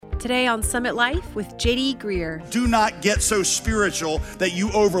Today on Summit Life with JD Greear. Do not get so spiritual that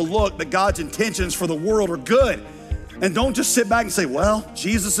you overlook that God's intentions for the world are good. And don't just sit back and say, well,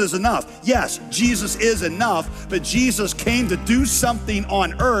 Jesus is enough. Yes, Jesus is enough, but Jesus came to do something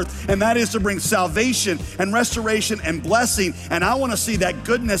on earth, and that is to bring salvation and restoration and blessing. And I want to see that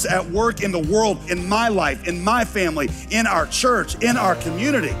goodness at work in the world, in my life, in my family, in our church, in our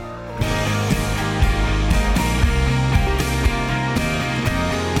community.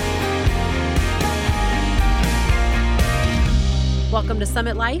 Welcome to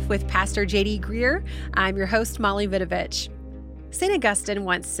Summit Life with Pastor JD Greear. I'm your host, Molly Vidovich. St. Augustine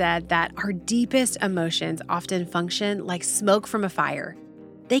once said that our deepest emotions often function like smoke from a fire.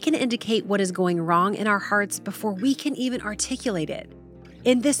 They can indicate what is going wrong in our hearts before we can even articulate it.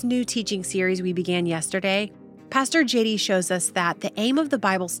 In this new teaching series we began yesterday, Pastor JD shows us that the aim of the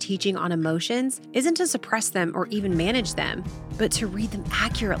Bible's teaching on emotions isn't to suppress them or even manage them, but to read them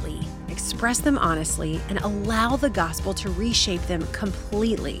accurately, express them honestly, and allow the gospel to reshape them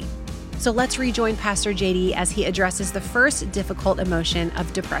completely. So let's rejoin Pastor JD as he addresses the first difficult emotion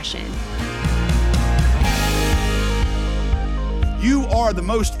of depression. You are the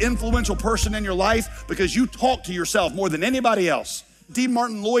most influential person in your life because you talk to yourself more than anybody else. D.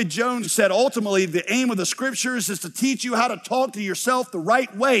 Martin Lloyd-Jones said, ultimately, the aim of the scriptures is to teach you how to talk to yourself the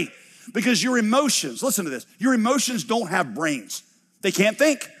right way because your emotions, listen to this, your emotions don't have brains. They can't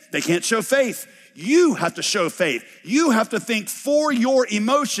think. They can't show faith. You have to show faith. You have to think for your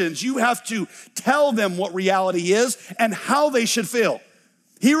emotions. You have to tell them what reality is and how they should feel.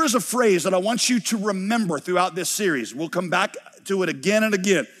 Here is a phrase that I want you to remember throughout this series. We'll come back to it again and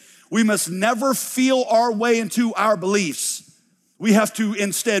again. We must never feel our way into our beliefs. We have to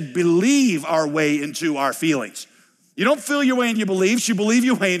instead believe our way into our feelings. You don't feel your way into your beliefs, you believe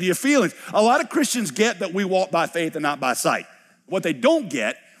your way into your feelings. A lot of Christians get that we walk by faith and not by sight. What they don't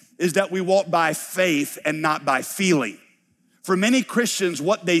get is that we walk by faith and not by feeling. For many Christians,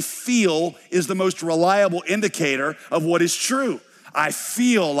 what they feel is the most reliable indicator of what is true. I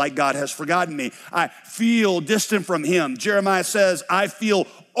feel like God has forgotten me. I feel distant from him. Jeremiah says, I feel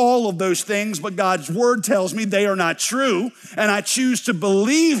all of those things, but God's word tells me they are not true, and I choose to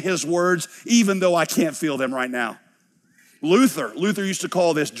believe his words even though I can't feel them right now. Luther used to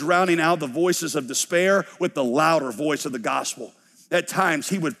call this drowning out the voices of despair with the louder voice of the gospel. At times,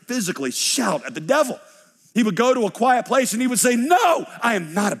 he would physically shout at the devil. He would go to a quiet place and he would say, no, I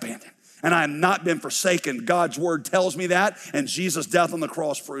am not abandoned and I have not been forsaken. God's word tells me that, and Jesus' death on the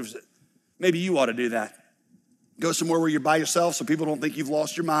cross proves it. Maybe you ought to do that. Go somewhere where you're by yourself so people don't think you've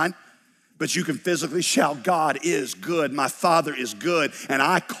lost your mind, but you can physically shout, God is good, my Father is good, and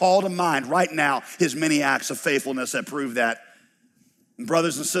I call to mind right now his many acts of faithfulness that prove that. And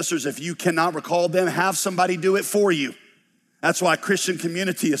brothers and sisters, if you cannot recall them, have somebody do it for you. That's why Christian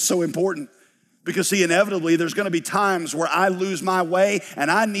community is so important. Because see, inevitably, there's gonna be times where I lose my way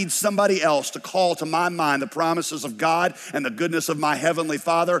and I need somebody else to call to my mind the promises of God and the goodness of my Heavenly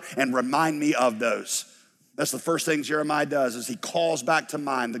Father and remind me of those. That's the first thing Jeremiah does, is he calls back to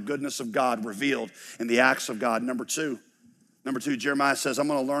mind the goodness of God revealed in the acts of God. Number two, Jeremiah says, I'm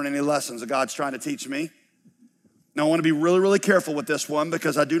gonna learn any lessons that God's trying to teach me. Now, I wanna be really, really careful with this one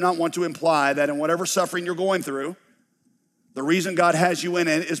because I do not want to imply that in whatever suffering you're going through, the reason God has you in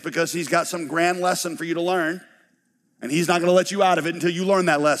it is because he's got some grand lesson for you to learn, and he's not gonna let you out of it until you learn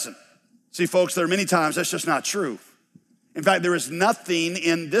that lesson. See, folks, there are many times that's just not true. In fact, there is nothing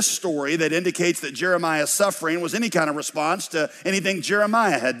in this story that indicates that Jeremiah's suffering was any kind of response to anything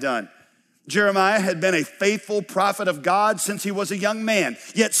Jeremiah had done. Jeremiah had been a faithful prophet of God since he was a young man.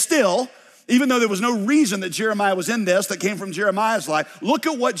 Yet still, even though there was no reason that Jeremiah was in this that came from Jeremiah's life, look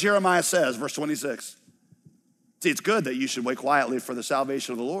at what Jeremiah says, verse 26. See, it's good that you should wait quietly for the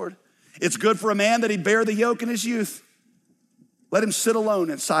salvation of the Lord. It's good for a man that he bear the yoke in his youth. Let him sit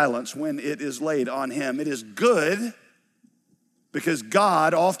alone in silence when it is laid on him. It is good because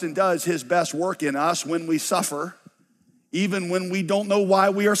God often does his best work in us when we suffer, even when we don't know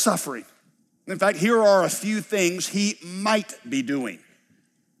why we are suffering. In fact, here are a few things he might be doing.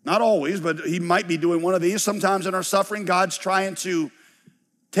 Not always, but he might be doing one of these. Sometimes in our suffering, God's trying to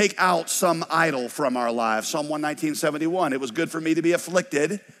take out some idol from our lives. Psalm 119:71, it was good for me to be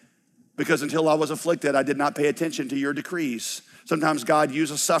afflicted because until I was afflicted, I did not pay attention to your decrees. Sometimes God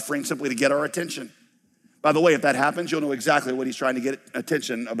uses suffering simply to get our attention. By the way, if that happens, you'll know exactly what he's trying to get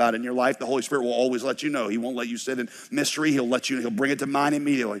attention about in your life. The Holy Spirit will always let you know. He won't let you sit in mystery. He'll bring it to mind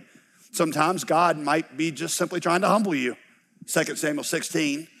immediately. Sometimes God might be just simply trying to humble you. 2 Samuel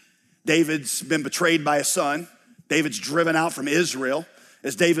 16, David's been betrayed by his son. David's driven out from Israel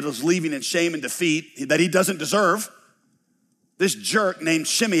as David is leaving in shame and defeat that he doesn't deserve. this jerk named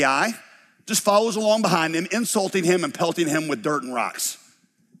Shimei just follows along behind him, insulting him and pelting him with dirt and rocks.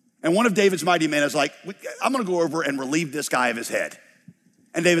 And one of David's mighty men is like, I'm gonna go over and relieve this guy of his head.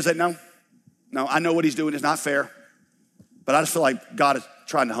 And David said, no, I know what he's doing is not fair, but I just feel like God is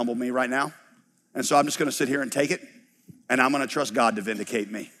trying to humble me right now. And so I'm just gonna sit here and take it, and I'm gonna trust God to vindicate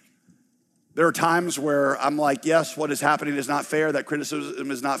me. There are times where I'm like, yes, what is happening is not fair, that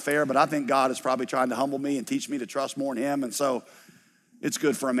criticism is not fair, but I think God is probably trying to humble me and teach me to trust more in him. And so it's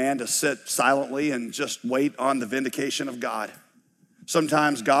good for a man to sit silently and just wait on the vindication of God.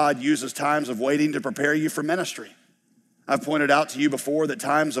 Sometimes God uses times of waiting to prepare you for ministry. I've pointed out to you before that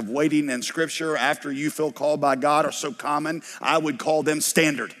times of waiting in scripture after you feel called by God are so common, I would call them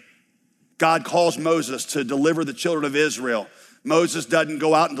standard. God calls Moses to deliver the children of Israel. Moses doesn't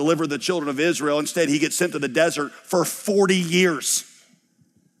go out and deliver the children of Israel. Instead, he gets sent to the desert for 40 years.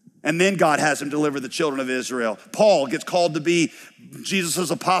 And then God has him deliver the children of Israel. Paul gets called to be Jesus'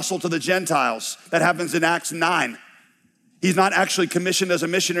 apostle to the Gentiles. That happens in Acts 9. He's not actually commissioned as a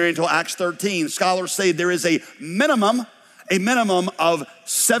missionary until Acts 13. Scholars say there is a minimum of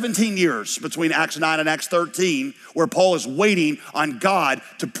 17 years between Acts 9 and Acts 13 where Paul is waiting on God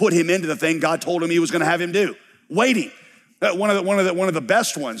to put him into the thing God told him he was gonna have him do. Waiting. One of the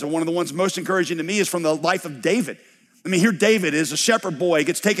best ones, and one of the ones most encouraging to me is from the life of David. I mean, here David is a shepherd boy,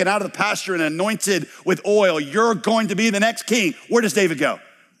 gets taken out of the pasture and anointed with oil. You're going to be the next king. Where does David go?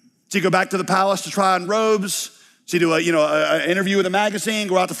 Does he go back to the palace to try on robes? Does he do an interview with a magazine,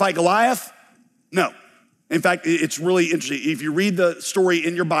 go out to fight Goliath? No. In fact, it's really interesting. If you read the story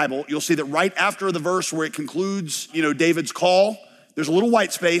in your Bible, you'll see that right after the verse where it concludes, David's call, there's a little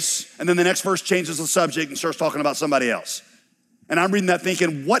white space, and then the next verse changes the subject and starts talking about somebody else. And I'm reading that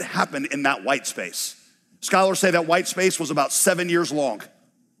thinking, what happened in that white space? Scholars say that white space was about 7 years long.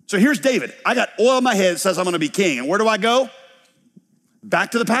 So here's David. I got oil in my head, says I'm gonna be king. And where do I go?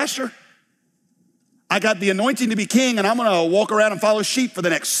 Back to the pasture. I got the anointing to be king, and I'm gonna walk around and follow sheep for the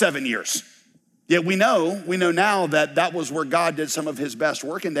next 7 years. Yet we know now that was where God did some of his best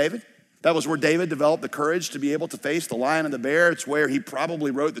work in David. That was where David developed the courage to be able to face the lion and the bear. It's where he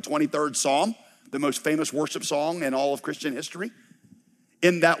probably wrote the 23rd Psalm, the most famous worship song in all of Christian history.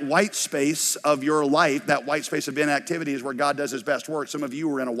 In that white space of your life, that white space of inactivity is where God does his best work. Some of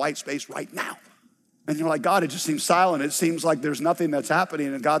you are in a white space right now. And you're like, God, it just seems silent. It seems like there's nothing that's happening.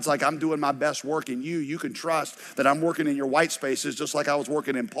 And God's like, I'm doing my best work in you. You can trust that I'm working in your white spaces just like I was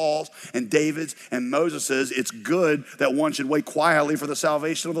working in Paul's and David's and Moses's. It's good that one should wait quietly for the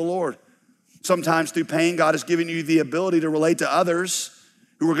salvation of the Lord. Sometimes through pain, God has given you the ability to relate to others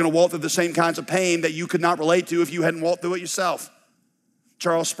who are gonna walk through the same kinds of pain that you could not relate to if you hadn't walked through it yourself.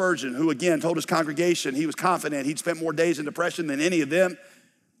 Charles Spurgeon, who again told his congregation he was confident he'd spent more days in depression than any of them,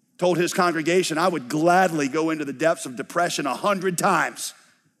 told his congregation, I would gladly go into the depths of depression 100 times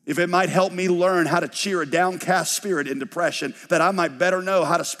if it might help me learn how to cheer a downcast spirit in depression, that I might better know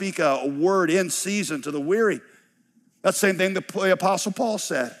how to speak a word in season to the weary. That's the same thing the Apostle Paul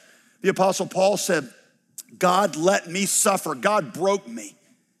said. The Apostle Paul said, God let me suffer. God broke me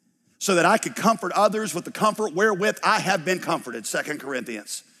so that I could comfort others with the comfort wherewith I have been comforted, 2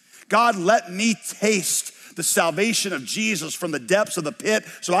 Corinthians. God let me taste the salvation of Jesus from the depths of the pit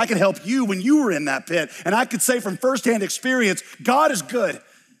so I could help you when you were in that pit. And I could say from firsthand experience, God is good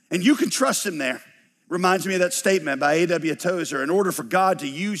and you can trust him there. Reminds me of that statement by A.W. Tozer, in order for God to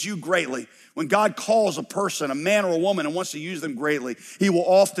use you greatly, when God calls a person, a man or a woman, and wants to use them greatly, he will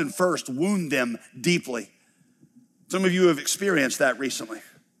often first wound them deeply. Some of you have experienced that recently.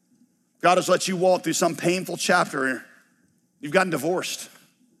 God has let you walk through some painful chapter. You've gotten divorced.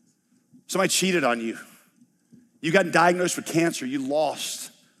 Somebody cheated on you. You've gotten diagnosed with cancer. You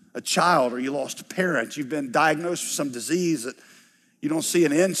lost a child or you lost a parent. You've been diagnosed with some disease that you don't see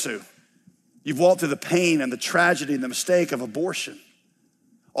an end to. You've walked through the pain and the tragedy and the mistake of abortion.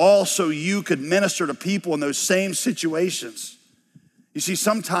 All so you could minister to people in those same situations. You see,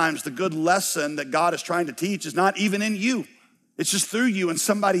 sometimes the good lesson that God is trying to teach is not even in you. It's just through you and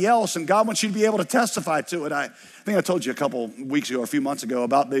somebody else, and God wants you to be able to testify to it. I think I told you a couple weeks ago or a few months ago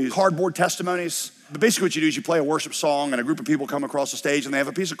about these cardboard testimonies. But basically what you do is you play a worship song and a group of people come across the stage and they have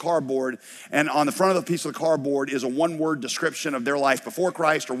a piece of cardboard, and on the front of the piece of the cardboard is a one-word description of their life before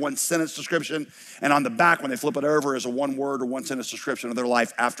Christ or one-sentence description, and on the back when they flip it over is a one-word or one-sentence description of their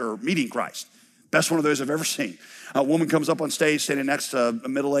life after meeting Christ. Best one of those I've ever seen. A woman comes up on stage standing next to a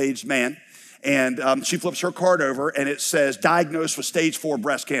middle-aged man, and she flips her card over and it says, diagnosed with stage 4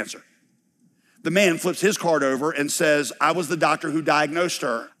 breast cancer. The man flips his card over and says, I was the doctor who diagnosed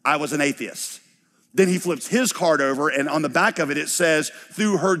her. I was an atheist. Then he flips his card over and on the back of it, it says,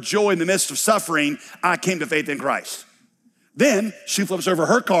 through her joy in the midst of suffering, I came to faith in Christ. Then she flips over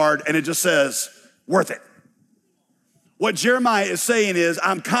her card and it just says, worth it. What Jeremiah is saying is,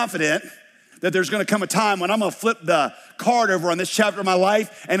 I'm confident that there's gonna come a time when I'm gonna flip the card over on this chapter of my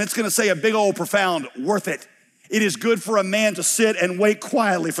life and it's gonna say a big old profound, worth it. It is good for a man to sit and wait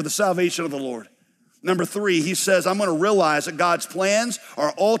quietly for the salvation of the Lord. Number 3, he says, I'm gonna realize that God's plans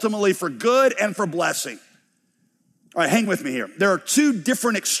are ultimately for good and for blessing. All right, hang with me here. There are 2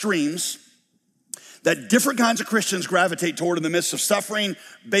 different extremes that different kinds of Christians gravitate toward in the midst of suffering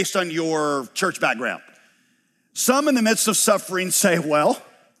based on your church background. Some in the midst of suffering say, well,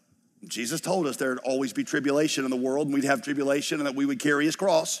 Jesus told us there'd always be tribulation in the world and we'd have tribulation and that we would carry his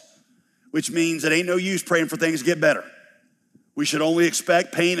cross, which means it ain't no use praying for things to get better. We should only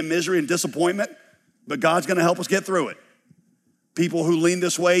expect pain and misery and disappointment, but God's gonna help us get through it. People who lean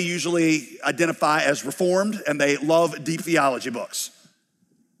this way usually identify as reformed and they love deep theology books.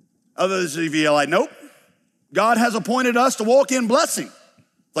 Others of you are like, nope, God has appointed us to walk in blessing.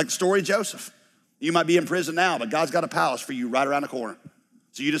 Like the story of Joseph. You might be in prison now, but God's got a palace for you right around the corner.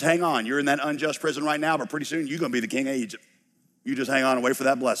 So you just hang on. You're in that unjust prison right now, but pretty soon you're gonna be the king of Egypt. You just hang on and wait for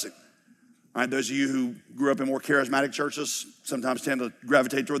that blessing. All right, those of you who grew up in more charismatic churches sometimes tend to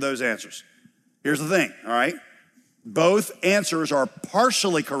gravitate toward those answers. Here's the thing, all right? Both answers are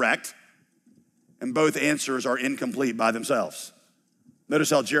partially correct and both answers are incomplete by themselves. Notice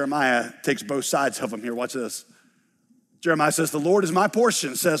how Jeremiah takes both sides of them here. Watch this. Jeremiah says, the Lord is my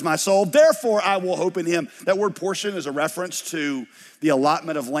portion, says my soul, therefore I will hope in him. That word portion is a reference to the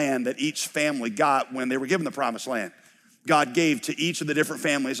allotment of land that each family got when they were given the promised land. God gave to each of the different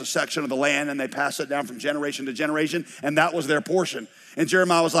families a section of the land and they passed it down from generation to generation and that was their portion. And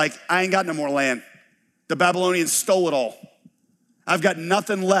Jeremiah was like, I ain't got no more land. The Babylonians stole it all. I've got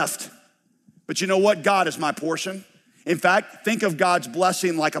nothing left. But you know what? God is my portion. In fact, think of God's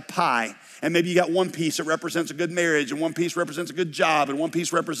blessing like a pie. And maybe you got one piece that represents a good marriage and one piece represents a good job and one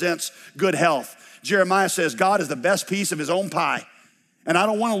piece represents good health. Jeremiah says God is the best piece of his own pie. And I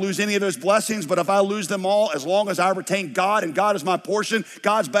don't want to lose any of those blessings, but if I lose them all, as long as I retain God and God is my portion,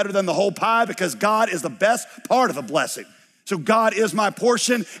 God's better than the whole pie because God is the best part of the blessing. So God is my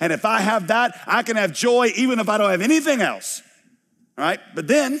portion, and if I have that, I can have joy even if I don't have anything else. All right, but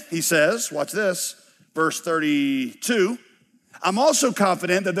then he says, watch this, verse 32, I'm also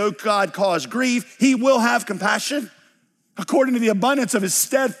confident that though God caused grief, he will have compassion according to the abundance of his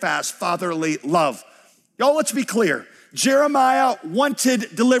steadfast fatherly love. Y'all, let's be clear. Jeremiah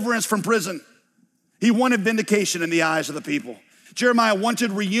wanted deliverance from prison. He wanted vindication in the eyes of the people. Jeremiah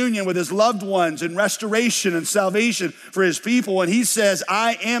wanted reunion with his loved ones and restoration and salvation for his people. And he says,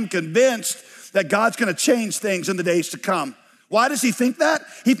 I am convinced that God's gonna change things in the days to come. Why does he think that?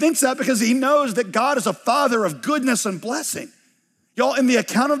 He thinks that because he knows that God is a father of goodness and blessing. Y'all, in the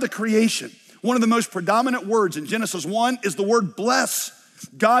account of the creation, one of the most predominant words in Genesis 1 is the word bless.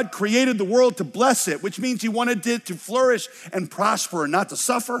 God created the world to bless it, which means he wanted it to flourish and prosper and not to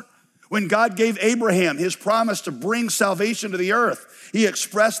suffer. When God gave Abraham his promise to bring salvation to the earth, he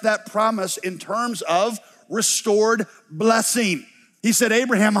expressed that promise in terms of restored blessing. He said,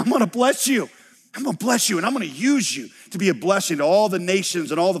 Abraham, I'm gonna bless you. I'm gonna bless you and I'm gonna use you to be a blessing to all the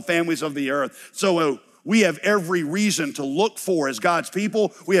nations and all the families of the earth. So we have every reason to look for, as God's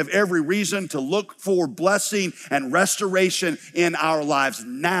people, we have every reason to look for blessing and restoration in our lives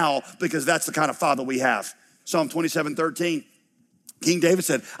now because that's the kind of Father we have. Psalm 27:13, King David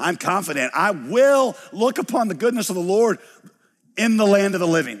said, I'm confident I will look upon the goodness of the Lord in the land of the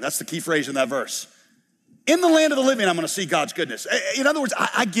living. That's the key phrase in that verse. In the land of the living, I'm gonna see God's goodness. In other words,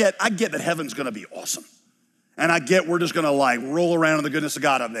 I get that heaven's gonna be awesome. And I get we're just gonna like roll around in the goodness of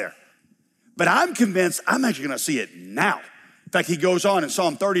God up there. But I'm convinced I'm actually gonna see it now. In fact, he goes on in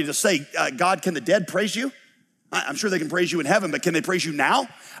Psalm 30 to say, God, can the dead praise you? I'm sure they can praise you in heaven, but can they praise you now?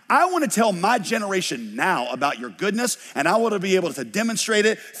 I wanna tell my generation now about your goodness, and I wanna be able to demonstrate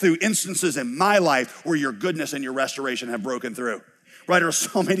it through instances in my life where your goodness and your restoration have broken through. Writer of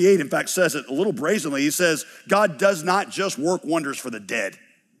Psalm 88, in fact, says it a little brazenly. He says, God does not just work wonders for the dead.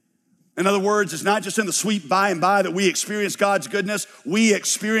 In other words, it's not just in the sweet by and by that we experience God's goodness, we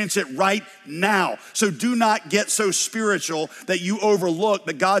experience it right now. So do not get so spiritual that you overlook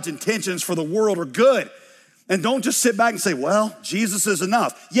that God's intentions for the world are good. And don't just sit back and say, well, Jesus is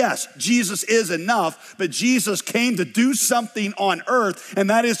enough. Yes, Jesus is enough, but Jesus came to do something on earth, and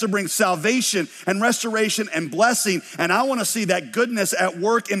that is to bring salvation and restoration and blessing. And I wanna see that goodness at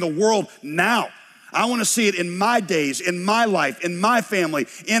work in the world now. I wanna see it in my days, in my life, in my family,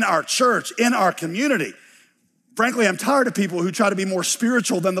 in our church, in our community. Frankly, I'm tired of people who try to be more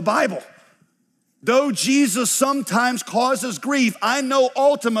spiritual than the Bible. Though Jesus sometimes causes grief, I know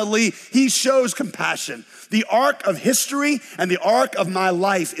ultimately he shows compassion. The arc of history and the arc of my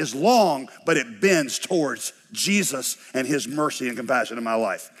life is long, but it bends towards Jesus and his mercy and compassion in my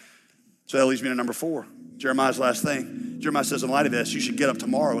life. So that leads me to number 4, Jeremiah's last thing. Jeremiah says, in light of this, you should get up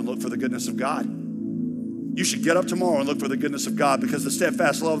tomorrow and look for the goodness of God. You should get up tomorrow and look for the goodness of God, because the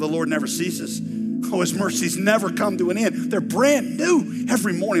steadfast love of the Lord never ceases. Oh, his mercies never come to an end. They're brand new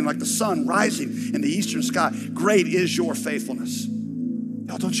every morning, like the sun rising in the eastern sky. Great is your faithfulness.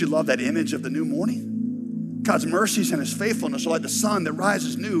 Y'all, don't you love that image of the new morning? God's mercies and his faithfulness are like the sun that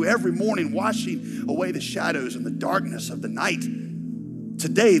rises new every morning, washing away the shadows and the darkness of the night.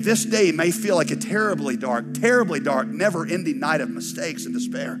 Today, this day may feel like a terribly dark, never-ending night of mistakes and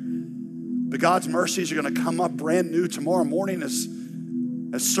despair. But God's mercies are gonna come up brand new tomorrow morning as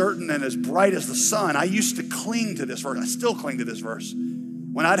certain and as bright as the sun. I used to cling to this verse. I still cling to this verse.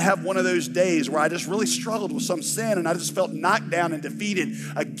 When I'd have one of those days where I just really struggled with some sin and I just felt knocked down and defeated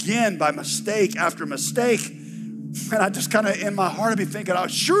again by mistake after mistake. And I just kind of, in my heart, I'd be thinking, oh,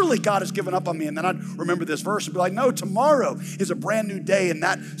 surely God has given up on me. And then I'd remember this verse and be like, no, tomorrow is a brand new day. And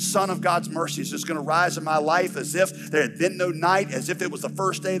that sun of God's mercies is going to rise in my life as if there had been no night, as if it was the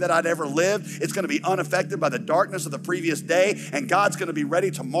first day that I'd ever lived. It's going to be unaffected by the darkness of the previous day. And God's going to be ready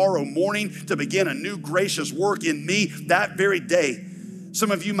tomorrow morning to begin a new gracious work in me that very day. Some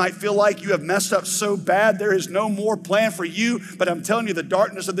of you might feel like you have messed up so bad there is no more plan for you, but I'm telling you the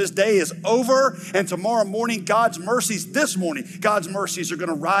darkness of this day is over, and tomorrow morning, God's mercies are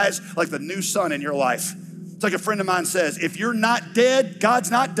gonna rise like the new sun in your life. It's like a friend of mine says, if you're not dead,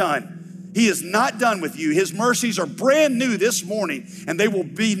 God's not done. He is not done with you. His mercies are brand new this morning, and they will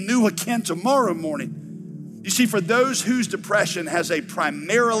be new again tomorrow morning. You see, for those whose depression has a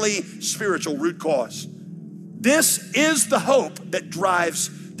primarily spiritual root cause, this is the hope that drives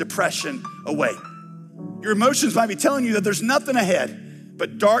depression away. Your emotions might be telling you that there's nothing ahead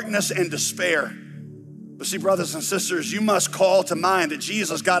but darkness and despair. But see, brothers and sisters, you must call to mind that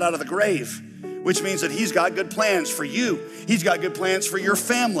Jesus got out of the grave, which means that he's got good plans for you. He's got good plans for your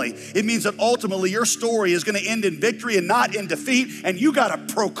family. It means that ultimately your story is gonna end in victory and not in defeat, and you gotta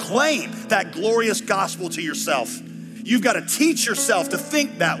proclaim that glorious gospel to yourself. You've got to teach yourself to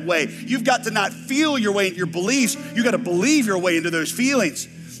think that way. You've got to not feel your way into your beliefs. You've got to believe your way into those feelings.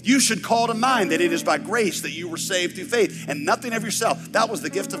 You should call to mind that it is by grace that you were saved through faith and nothing of yourself. That was the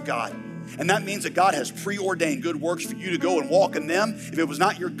gift of God. And that means that God has preordained good works for you to go and walk in them. If it was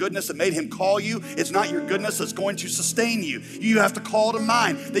not your goodness that made him call you, it's not your goodness that's going to sustain you. You have to call to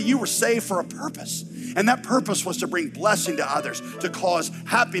mind that you were saved for a purpose. And that purpose was to bring blessing to others, to cause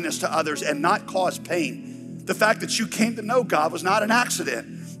happiness to others and not cause pain. The fact that you came to know God was not an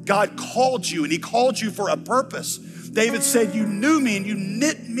accident. God called you, and he called you for a purpose. David said, you knew me and you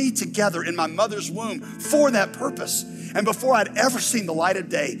knit me together in my mother's womb for that purpose. And before I'd ever seen the light of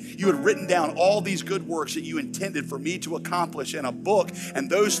day, you had written down all these good works that you intended for me to accomplish in a book. And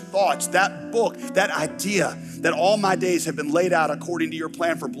those thoughts, that book, that idea that all my days have been laid out according to your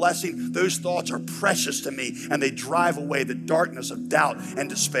plan for blessing, those thoughts are precious to me, and they drive away the darkness of doubt and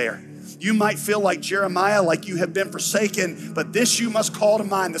despair. You might feel like Jeremiah, like you have been forsaken, but this you must call to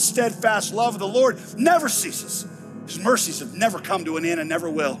mind. The steadfast love of the Lord never ceases. His mercies have never come to an end and never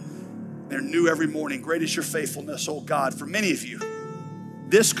will. They're new every morning. Great is your faithfulness, oh God. For many of you,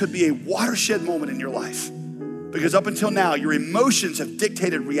 this could be a watershed moment in your life, because up until now, your emotions have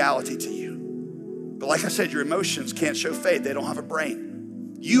dictated reality to you. But like I said, your emotions can't show faith. They don't have a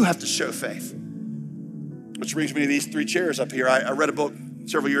brain. You have to show faith. Which brings me to these 3 chairs up here. I read a book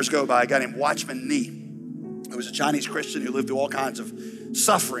several years ago by a guy named Watchman Nee. He was a Chinese Christian who lived through all kinds of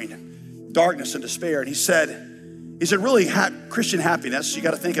suffering and darkness and despair. And he said really Christian happiness, you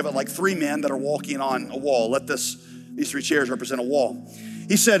got to think of it like 3 men that are walking on a wall. Let these 3 chairs represent a wall.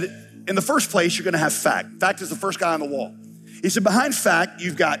 He said, in the first place, you're going to have fact. Fact is the first guy on the wall. He said, behind fact,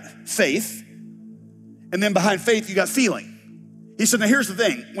 you've got faith. And then behind faith, you got feeling. He said, now here's the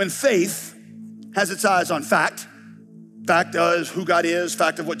thing. When faith has its eyes on fact is who God is,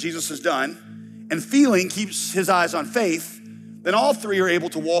 fact of what Jesus has done, and feeling keeps his eyes on faith, then all 3 are able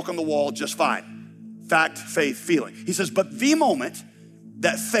to walk on the wall just fine. Fact, faith, feeling. He says, but the moment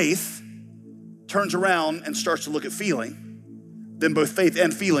that faith turns around and starts to look at feeling, then both faith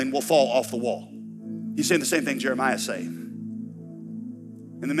and feeling will fall off the wall. He's saying the same thing Jeremiah is saying.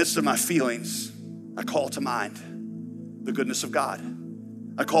 In the midst of my feelings, I call to mind the goodness of God.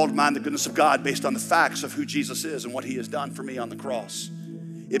 I call to mind the goodness of God based on the facts of who Jesus is and what he has done for me on the cross.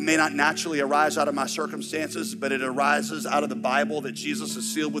 It may not naturally arise out of my circumstances, but it arises out of the Bible that Jesus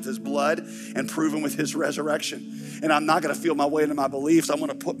is sealed with his blood and proven with his resurrection. And I'm not gonna feel my way into my beliefs. I'm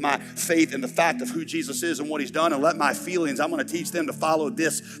gonna put my faith in the fact of who Jesus is and what he's done, and let my feelings, I'm gonna teach them to follow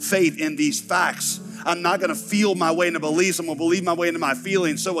this faith in these facts. I'm not gonna feel my way into beliefs. I'm gonna believe my way into my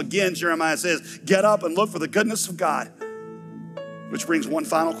feelings. So again, Jeremiah says, get up and look for the goodness of God. Which brings one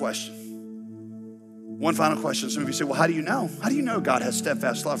final question. One final question. Some of you say, well, how do you know? How do you know God has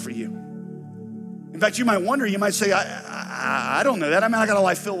steadfast love for you? In fact, you might wonder, you might say, I don't know that. I mean, I got a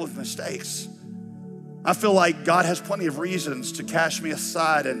life filled with mistakes. I feel like God has plenty of reasons to cast me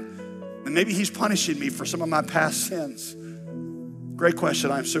aside, and maybe he's punishing me for some of my past sins. Great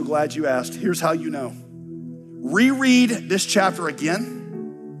question. I'm so glad you asked. Here's how you know. Reread this chapter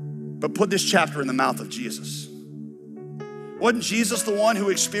again, but put this chapter in the mouth of Jesus. Wasn't Jesus the one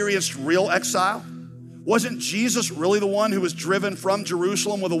who experienced real exile? Wasn't Jesus really the one who was driven from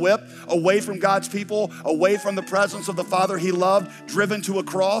Jerusalem with a whip, away from God's people, away from the presence of the Father he loved, driven to a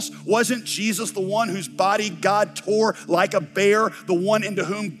cross? Wasn't Jesus the one whose body God tore like a bear, the one into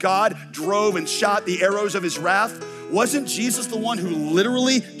whom God drove and shot the arrows of his wrath? Wasn't Jesus the one who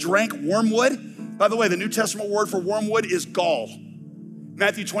literally drank wormwood? By the way, the New Testament word for wormwood is gall.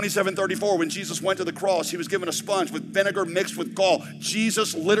 Matthew 27:34, when Jesus went to the cross, he was given a sponge with vinegar mixed with gall.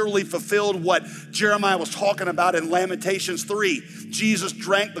 Jesus literally fulfilled what Jeremiah was talking about in Lamentations 3. Jesus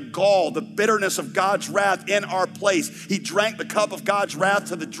drank the gall, the bitterness of God's wrath in our place. He drank the cup of God's wrath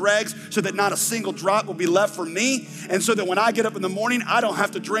to the dregs so that not a single drop will be left for me. And so that when I get up in the morning, I don't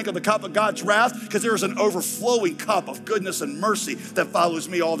have to drink of the cup of God's wrath, because there is an overflowing cup of goodness and mercy that follows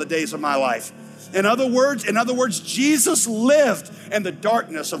me all the days of my life. In other words, Jesus lived in the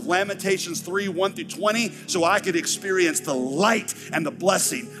darkness of Lamentations 3, 1 through 20, so I could experience the light and the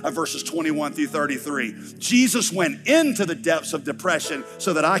blessing of verses 21 through 33. Jesus went into the depths of depression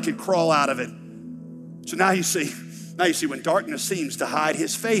so that I could crawl out of it. So now you see when darkness seems to hide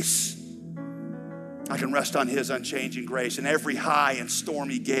his face, I can rest on his unchanging grace. In every high and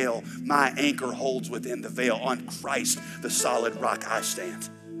stormy gale, my anchor holds within the veil. On Christ, the solid rock I stand.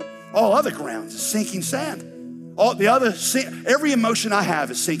 All other ground is sinking sand. Every emotion I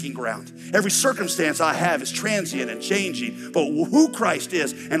have is sinking ground. Every circumstance I have is transient and changing. But who Christ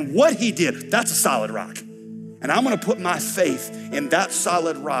is and what he did, that's a solid rock. And I'm gonna put my faith in that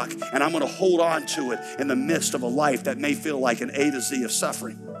solid rock, and I'm gonna hold on to it in the midst of a life that may feel like an A to Z of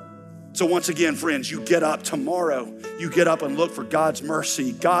suffering. So once again, friends, you get up tomorrow. You get up and look for God's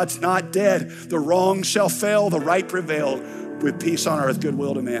mercy. God's not dead. The wrong shall fail, the right prevail, with peace on earth,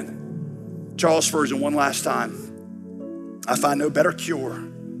 goodwill to men. Charles Spurgeon, one last time. I find no better cure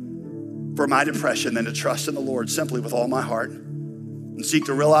for my depression than to trust in the Lord simply with all my heart and seek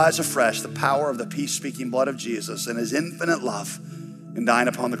to realize afresh the power of the peace-speaking blood of Jesus and his infinite love in dying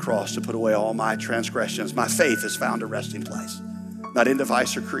upon the cross to put away all my transgressions. My faith has found a resting place, not in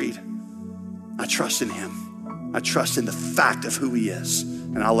device or creed. I trust in him. I trust in the fact of who he is,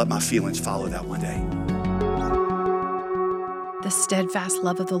 and I'll let my feelings follow that one day. The steadfast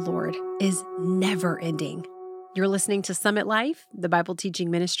love of the Lord is never ending. You're listening to Summit Life, the Bible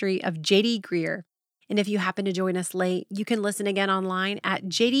teaching ministry of J.D. Greear. And if you happen to join us late, you can listen again online at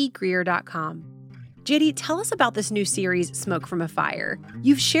jdgreear.com. JD, tell us about this new series, Smoke from a Fire.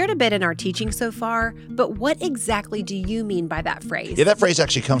 You've shared a bit in our teaching so far, but what exactly do you mean by that phrase? Yeah, that phrase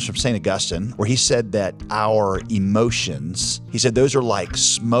actually comes from St. Augustine, where he said that our emotions, he said those are like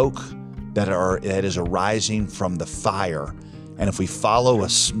smoke that is arising from the fire. And if we follow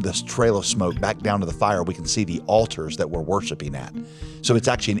this trail of smoke back down to the fire, we can see the altars that we're worshiping at. So it's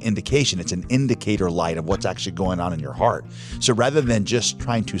actually an indication. It's an indicator light of what's actually going on in your heart. So rather than just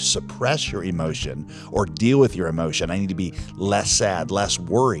trying to suppress your emotion or deal with your emotion, I need to be less sad, less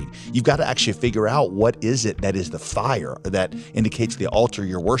worried. You've got to actually figure out what is it that is the fire that indicates the altar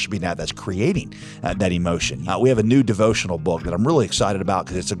you're worshiping at that's creating that emotion. We have a new devotional book that I'm really excited about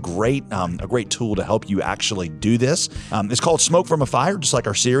because it's a great tool to help you actually do this. It's called Smoke from a Fire, just like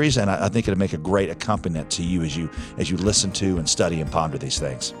our series, and I think it'll make a great accompaniment to you as you listen to and study and ponder these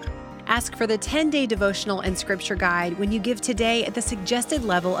things. Ask for the 10-day devotional and scripture guide when you give today at the suggested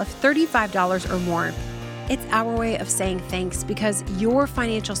level of $35 or more. It's our way of saying thanks because your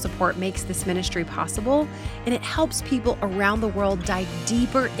financial support makes this ministry possible, and it helps people around the world dive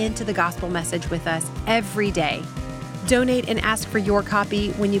deeper into the gospel message with us every day. Donate and ask for your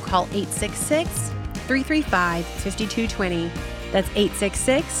copy when you call 866-335-5220. That's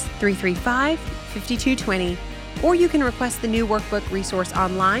 866-335-5220. Or you can request the new workbook resource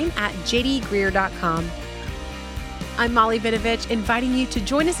online at jdgreear.com. I'm Molly Vidovich, inviting you to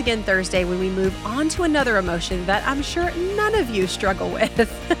join us again Thursday when we move on to another emotion that I'm sure none of you struggle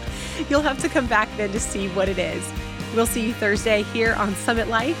with. You'll have to come back then to see what it is. We'll see you Thursday here on Summit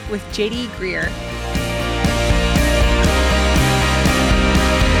Life with J.D. Greear.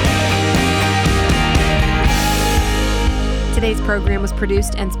 Today's program was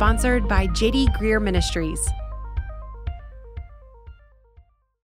produced and sponsored by J.D. Greear Ministries.